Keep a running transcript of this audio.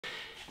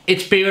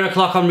It's Beer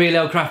O'Clock on Real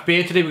Ale Craft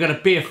Beer. Today we've got a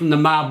beer from the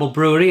Marble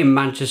Brewery in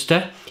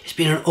Manchester. It's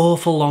been an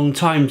awful long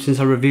time since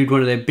I reviewed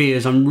one of their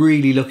beers. I'm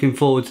really looking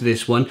forward to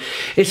this one.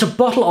 It's a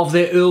bottle of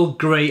their Earl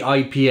Grey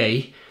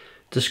IPA,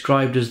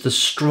 described as the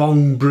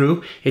strong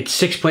brew. It's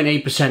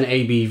 6.8%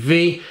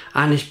 ABV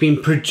and it's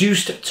been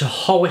produced to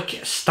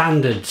Howick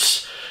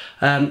standards.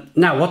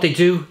 Now what they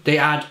do, they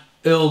add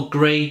Earl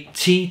Grey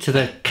tea to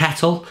the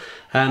kettle.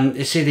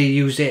 They say they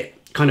use it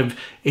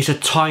it's a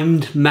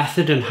timed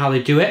method in how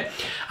they do it.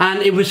 And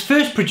it was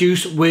first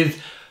produced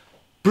with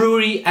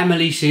Brewery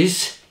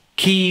Emily's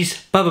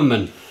Keys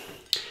Bourbon.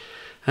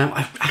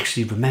 I've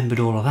actually remembered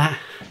all of that.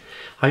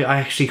 I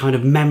actually kind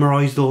of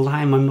memorised all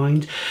that in my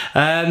mind.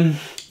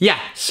 Yeah,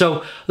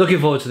 so looking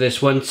forward to this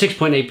one.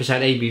 6.8%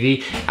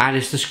 ABV and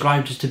it's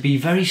described as to be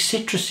very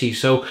citrusy.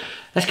 So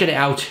let's get it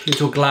out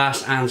into a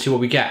glass and see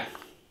what we get.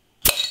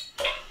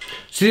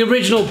 So the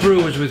original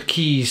brew was with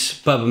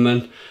Keys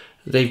Bourbon.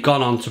 They've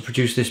gone on to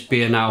produce this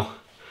beer now.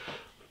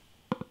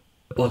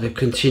 Or they've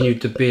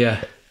continued the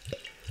beer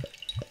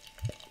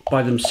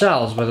by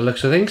themselves by the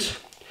looks of things.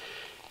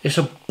 It's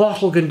a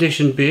bottle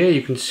conditioned beer.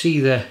 You can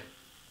see the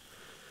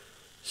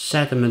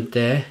sediment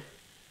there.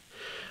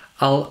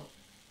 I'll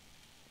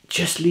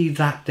just leave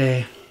that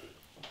there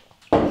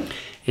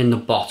in the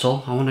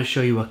bottle. I want to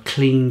show you a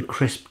clean,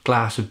 crisp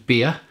glass of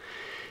beer.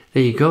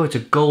 There you go. It's a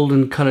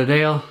golden coloured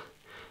ale.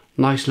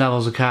 Nice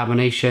levels of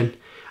carbonation.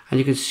 And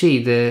you can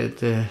see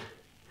the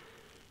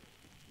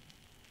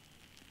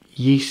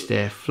yeast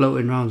there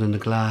floating around in the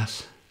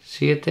glass.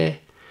 See it there?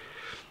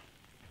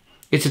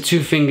 It's a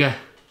 2-finger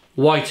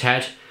white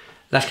head.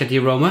 Let's get the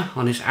aroma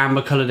on this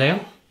amber coloured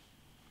ale.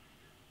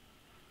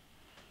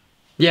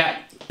 Yeah,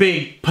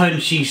 big,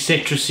 punchy,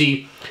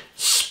 citrusy,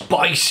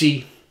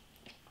 spicy,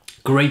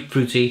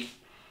 grapefruity.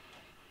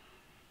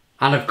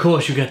 And of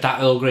course you get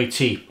that Earl Grey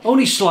tea.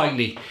 Only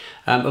slightly.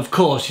 Of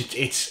course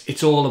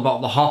it's all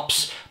about the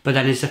hops, but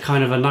then it's a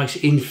kind of a nice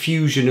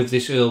infusion of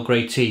this Earl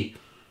Grey tea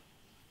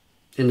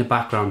in the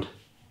background.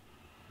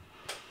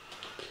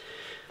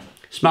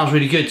 Smells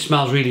really good,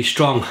 smells really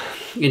strong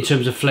in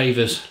terms of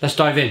flavours. Let's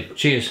dive in.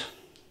 Cheers.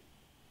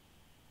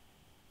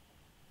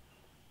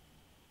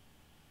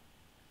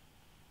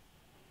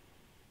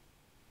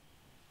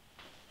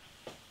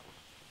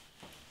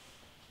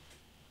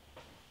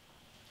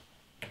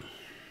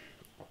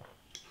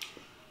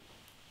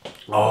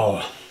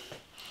 Oh,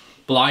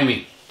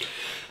 blimey.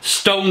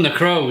 Stone the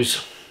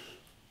Crows.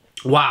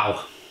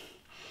 Wow.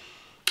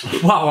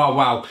 Wow, wow,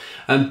 wow.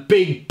 And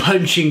big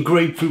punching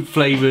grapefruit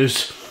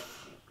flavours.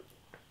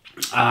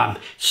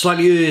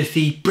 Slightly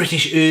earthy,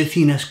 British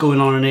earthiness going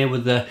on in here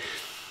with the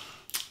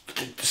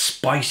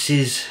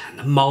spices and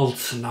the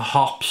malt and the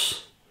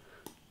hops.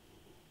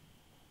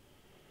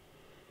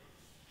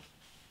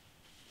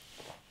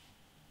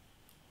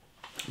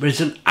 But it's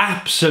an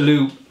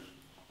absolute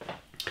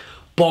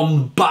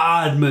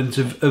bombardment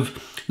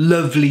of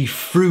lovely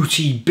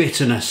fruity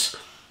bitterness.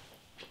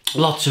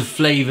 Lots of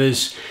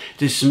flavours.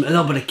 There's a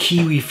little bit of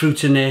kiwi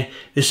fruit in there.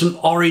 There's some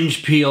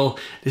orange peel.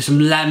 There's some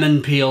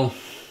lemon peel.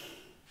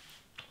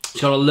 It's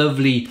got a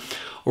lovely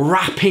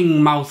wrapping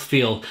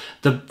mouthfeel.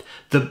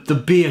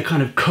 The beer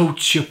kind of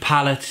coats your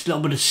palate. There's a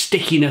little bit of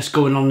stickiness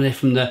going on there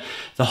from the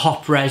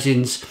hop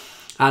resins.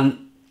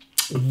 And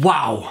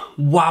wow,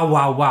 wow,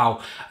 wow,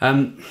 wow.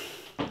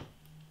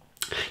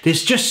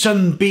 There's just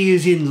some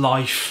beers in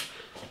life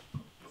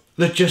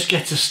that just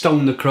get to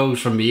stone the crows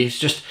from me.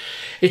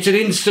 It's an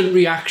instant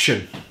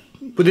reaction.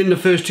 Within the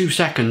first 2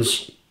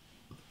 seconds,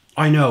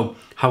 I know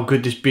how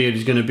good this beer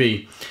is going to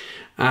be.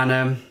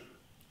 And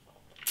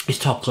it's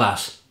top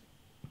class.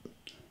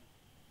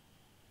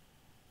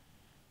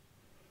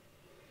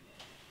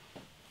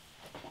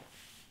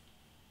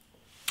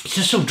 It's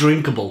just so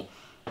drinkable.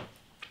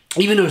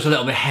 Even though it's a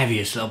little bit heavy,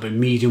 it's a little bit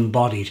medium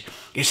bodied,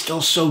 it's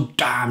still so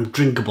damn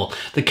drinkable.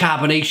 The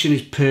carbonation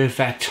is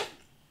perfect.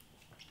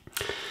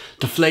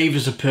 The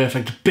flavours are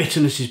perfect, the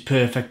bitterness is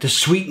perfect, the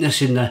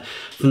sweetness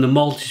from the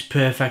malt is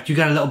perfect. You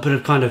get a little bit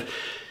of kind of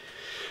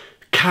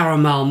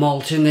caramel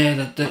malt in there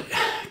that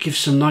gives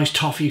some nice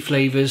toffee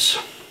flavours.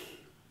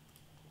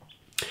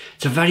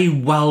 It's a very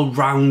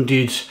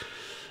well-rounded,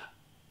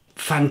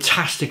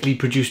 fantastically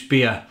produced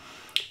beer.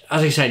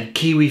 As I said,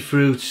 kiwi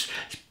fruits,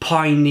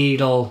 pine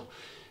needle,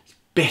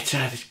 bitter,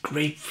 there's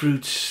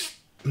grapefruits,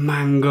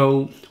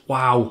 mango.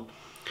 Wow.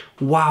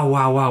 Wow,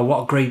 wow, wow,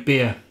 what a great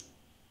beer.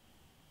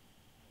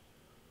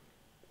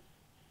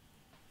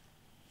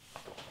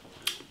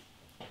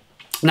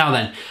 Now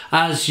then,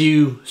 as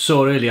you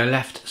saw earlier, I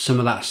left some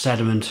of that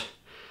sediment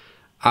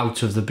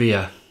out of the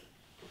beer.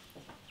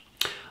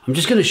 I'm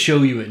just going to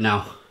show you it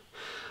now.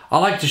 I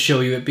like to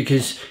show you it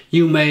because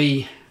you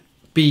may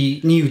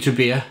be new to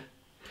beer.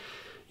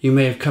 You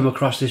may have come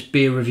across this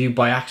beer review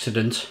by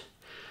accident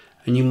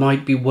and you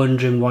might be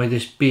wondering why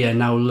this beer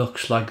now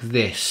looks like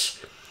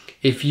this.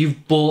 If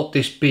you've bought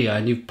this beer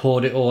and you've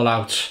poured it all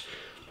out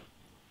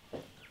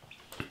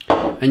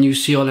and you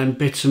see all them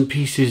bits and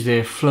pieces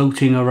there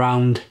floating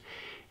around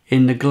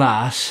in the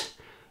glass,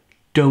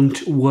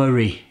 don't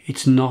worry,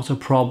 it's not a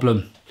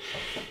problem.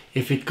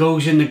 If it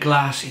goes in the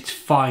glass, it's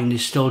fine,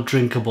 it's still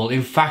drinkable.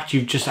 In fact,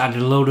 you've just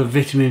added a load of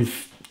vitamin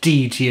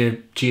D to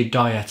your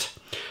diet.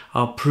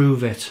 I'll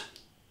prove it.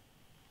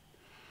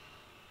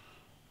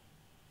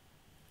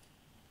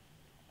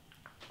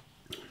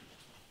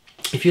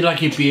 If you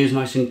like your beers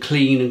nice and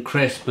clean and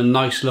crisp and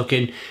nice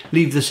looking,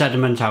 leave the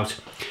sediment out.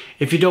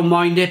 If you don't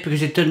mind it,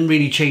 because it doesn't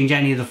really change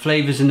any of the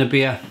flavours in the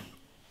beer,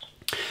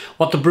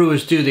 what the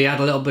brewers do, they add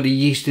a little bit of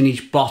yeast in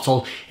each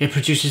bottle. It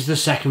produces the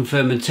second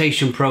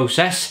fermentation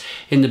process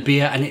in the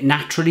beer and it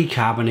naturally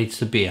carbonates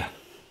the beer.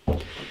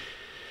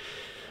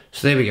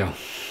 So there we go.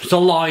 It's a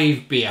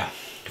live beer,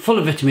 full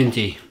of vitamin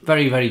D.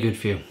 Very, very good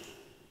for you.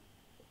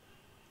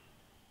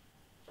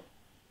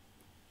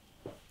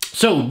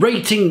 So,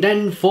 rating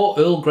then for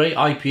Earl Grey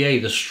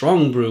IPA, the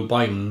strong brew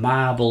by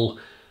Marble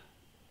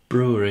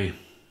Brewery.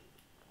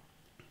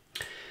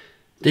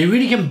 They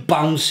really came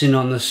bouncing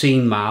on the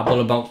scene, Marble,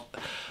 about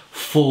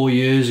 4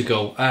 years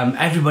ago.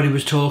 Everybody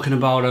was talking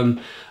about them.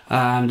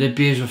 Their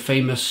beers were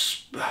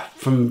famous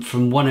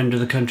from one end of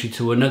the country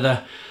to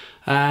another.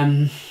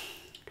 And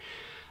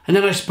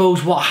then I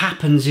suppose what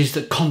happens is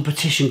that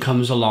competition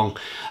comes along.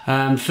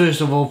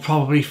 First of all,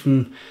 probably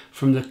from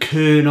the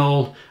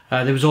Colonel.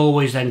 There was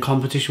always then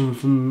competition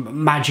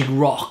from Magic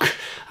Rock,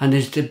 and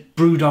there's the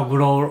Brewdog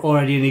were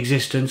already in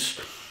existence.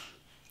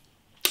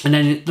 And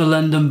then the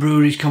London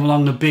breweries come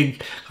along, the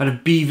big kind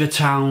of Beaver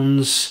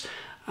Towns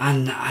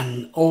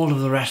and all of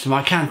the rest of them.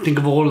 I can't think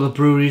of all of the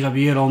breweries. I'll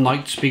be here all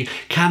night to speak.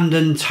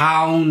 Camden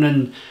Town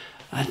and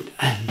I'm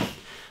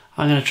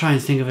going to try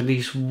and think of at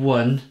least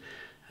one.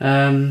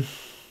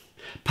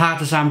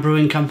 Partisan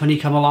Brewing Company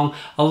come along.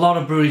 A lot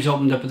of breweries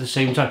opened up at the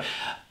same time.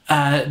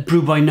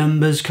 Brew by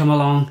Numbers come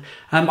along.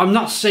 I'm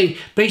not saying,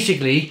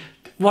 basically,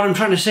 what I'm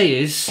trying to say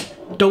is,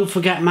 don't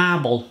forget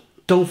Marble.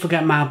 Don't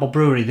forget Marble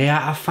Brewery. They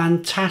are a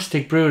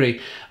fantastic brewery.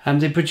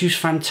 They produce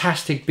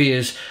fantastic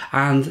beers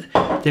and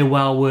they're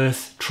well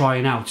worth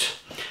trying out.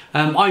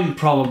 I'm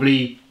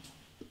probably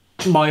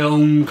my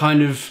own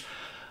kind of...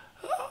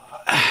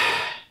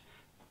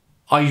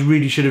 I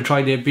really should have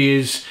tried their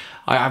beers.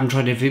 I haven't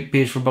tried their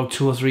beers for about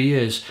 2 or 3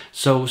 years.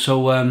 So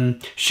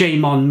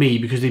shame on me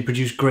because they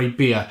produce great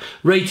beer.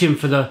 Rating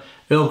for the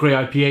Earl Grey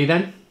IPA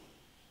then.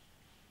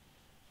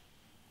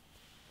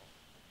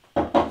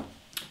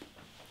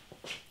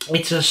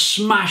 It's a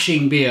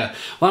smashing beer.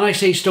 When I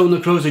say Stone the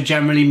Crows, I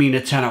generally mean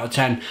a 10 out of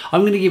 10.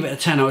 I'm going to give it a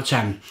 10 out of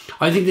 10.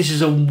 I think this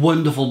is a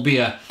wonderful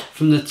beer.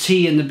 From the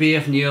tea in the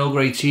beer, from the Earl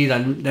Grey tea,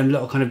 them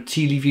little kind of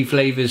tea leafy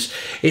flavours.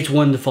 It's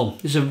wonderful.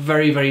 It's a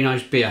very, very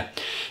nice beer.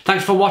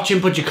 Thanks for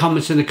watching. Put your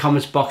comments in the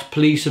comments box.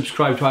 Please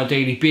subscribe to our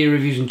daily beer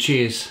reviews and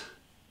cheers.